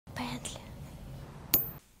Bentley.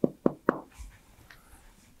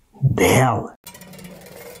 Dell.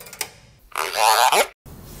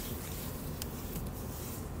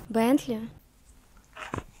 Bentley.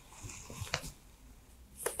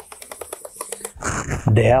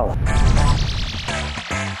 Dell.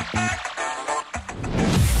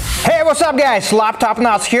 Hey, what's up guys? Laptop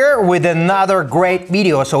Nuts here with another great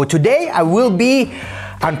video. So today I will be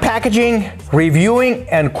unpackaging, reviewing,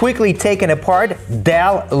 and quickly taking apart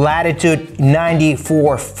Dell Latitude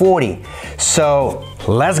 9440. So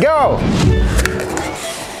let's go!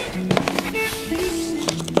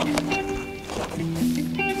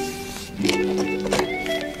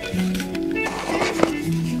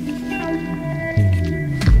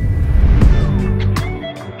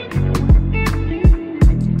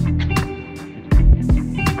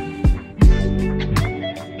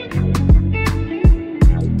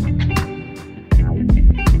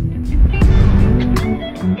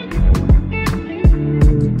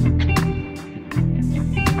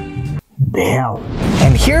 Dell.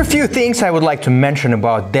 And here are a few things I would like to mention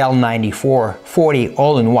about Dell 9440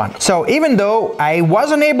 all-in-one. So even though I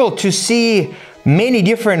wasn't able to see many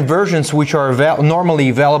different versions which are normally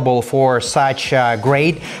available for such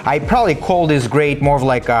grade, I probably call this grade more of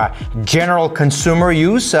like a general consumer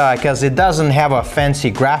use because it doesn't have a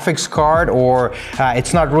fancy graphics card or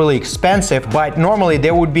it's not really expensive, but normally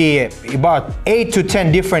there would be about 8 to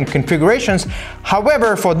 10 different configurations.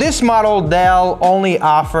 However, for this model, Dell only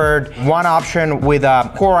offered one option with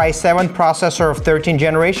a Core i7 processor of 13th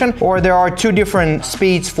generation, or there are two different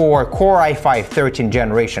speeds for Core i5 13th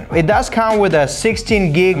generation. It does come with a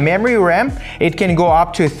 16 gig memory RAM. It can go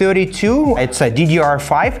up to 32. It's a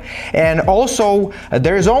DDR5, and also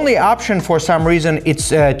there's only option for some reason it's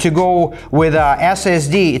to go with a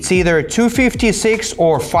SSD. It's either 256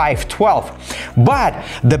 or 512. But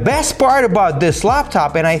the best part about this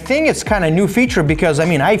laptop, and I think it's kind of new feature because I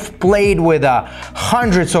mean I've played with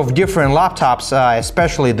hundreds of different laptops,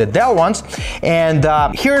 especially the Dell ones, and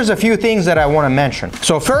here's a few things that I want to mention.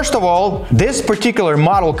 So first of all, this particular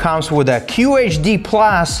model comes with a QHD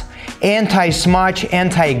Plus anti-smudge,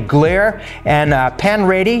 anti-glare, and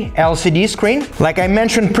pen-ready LCD screen. Like I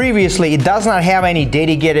mentioned previously, it does not have any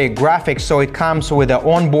dedicated graphics, so it comes with an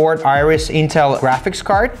onboard Iris Intel graphics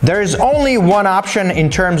card. There is only one option in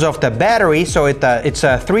terms of the battery, so it's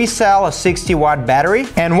a 3-cell 60-watt battery.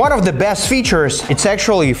 And one of the best features, it's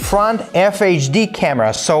actually front FHD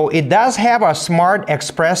camera, so it does have a Smart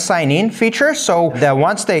Express sign-in feature, so that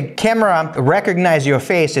once the camera recognizes your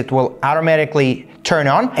face, it will automatically turn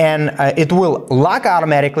on, and it will lock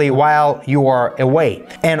automatically while you are away.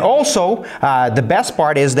 And also, the best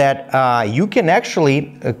part is that you can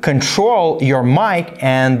actually control your mic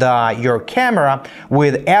and your camera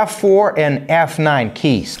with F4 and F9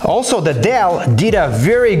 keys. Also, the Dell did a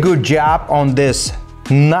very good job on this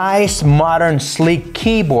nice, modern, sleek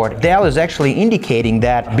keyboard. Dell is actually indicating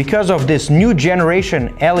that because of this new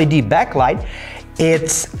generation LED backlight,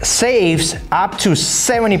 it saves up to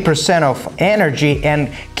 70% of energy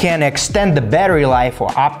and can extend the battery life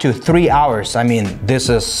for up to 3 hours. I mean, this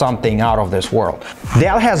is something out of this world.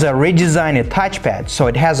 Dell has a redesigned touchpad, so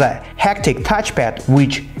it has a Haptic touchpad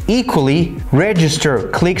which equally register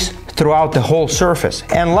clicks throughout the whole surface.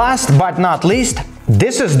 And last but not least,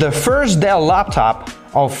 this is the first Dell laptop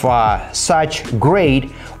of such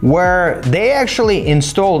grade where they actually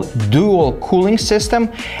installed dual cooling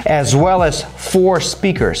system as well as 4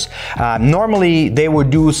 speakers. Normally they would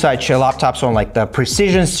do such laptops on like the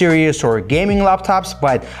Precision series or gaming laptops,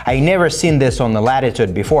 but I never seen this on the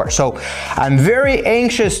Latitude before. So I'm very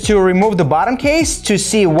anxious to remove the bottom case to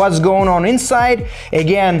see what's going on inside.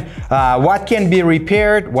 Again, what can be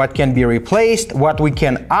repaired, what can be replaced, what we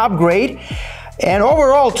can upgrade, and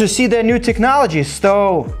overall to see the new technology.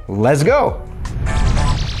 So let's go.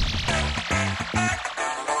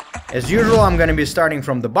 As usual, I'm going to be starting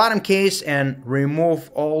from the bottom case and remove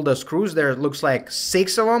all the screws. There looks like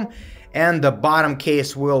 6 of them, and the bottom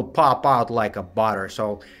case will pop out like a butter.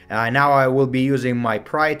 So now I will be using my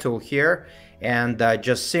pry tool here and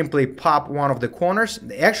just simply pop one of the corners.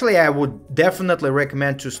 Actually, I would definitely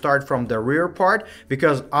recommend to start from the rear part,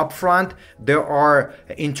 because up front there are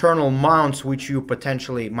internal mounts which you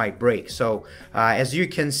potentially might break. So as you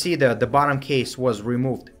can see, the bottom case was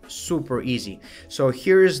removed super easy. So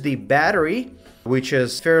here's the battery, which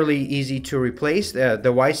is fairly easy to replace.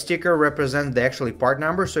 The white sticker represents the actually part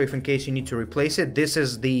number, so if in case you need to replace it. This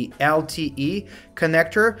is the LTE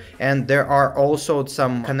connector, and there are also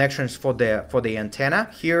some connections for the antenna.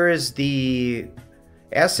 Here is the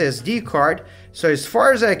SSD card. So as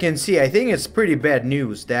far as I can see, I think it's pretty bad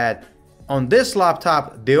news that on this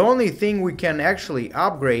laptop, the only thing we can actually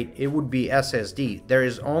upgrade, it would be SSD. There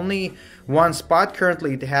is only one spot.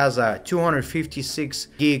 Currently it has a 256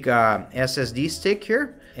 gig SSD stick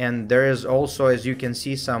here. And there is also, as you can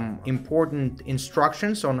see, some important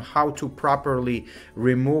instructions on how to properly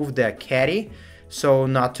remove the caddy so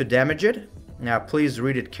not to damage it. Now please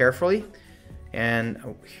read it carefully.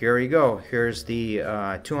 And here you go. Here's the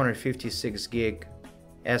 256 gig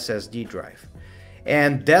SSD drive.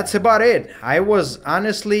 And that's about it. I was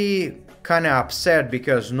honestly kind of upset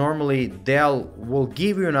because normally Dell will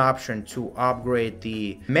give you an option to upgrade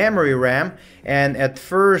the memory RAM, and at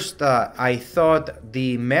first I thought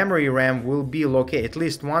the memory RAM will be located, at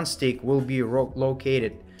least one stick will be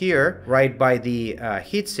located here right by the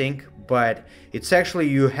heatsink, but it's actually,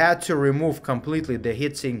 you had to remove completely the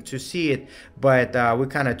heatsink to see it, but we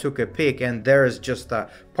kind of took a peek and there is just a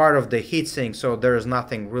part of the heatsink, so there is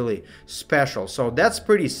nothing really special. So that's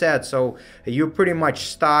pretty sad. So you're pretty much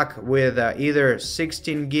stuck with either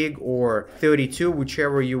 16 gig or 32,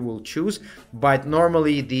 whichever you will choose, but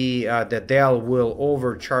normally the Dell will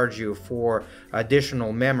overcharge you for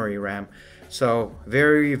additional memory RAM. So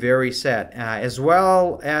very, very sad. As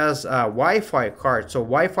well as a Wi-Fi card. So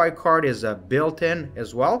Wi-Fi card is built-in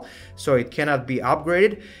as well, so it cannot be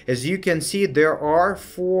upgraded. As you can see, there are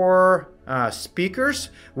 4 speakers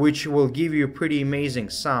which will give you pretty amazing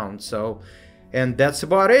sound. So, and that's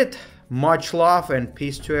about it. Much love and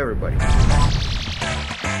peace to everybody.